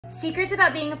Secrets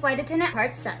about being a flight attendant,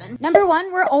 part 7. Number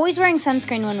 1, we're always wearing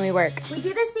sunscreen when we work. We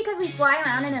do this because we fly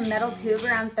around in a metal tube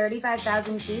around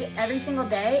 35,000 feet every single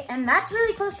day, and that's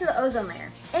really close to the ozone layer.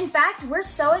 In fact, we're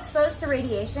so exposed to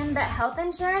radiation that health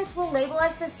insurance will label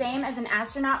us the same as an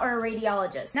astronaut or a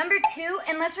radiologist. Number 2,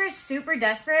 unless we're super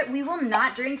desperate, we will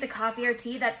not drink the coffee or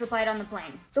tea that's supplied on the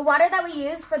plane. The water that we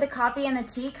use for the coffee and the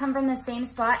tea come from the same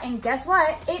spot, and guess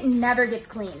what? It never gets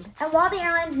cleaned. And while the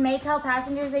airlines may tell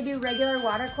passengers they do regular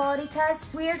water quality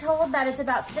tests, we are told that it's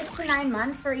about 6 to 9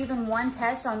 months for even one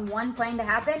test on one plane to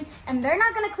happen, and they're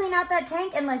not gonna clean out that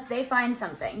tank unless they find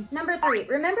something. Number 3,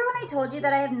 remember when I told you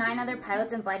that I have 9 other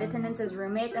pilots and flight attendants as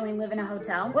roommates and we live in a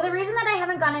hotel? Well, the reason that I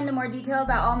haven't gone into more detail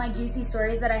about all my juicy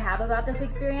stories that I have about this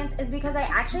experience is because I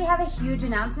actually have a huge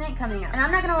announcement coming up. And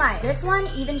I'm not gonna lie, this one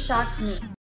even shocked me.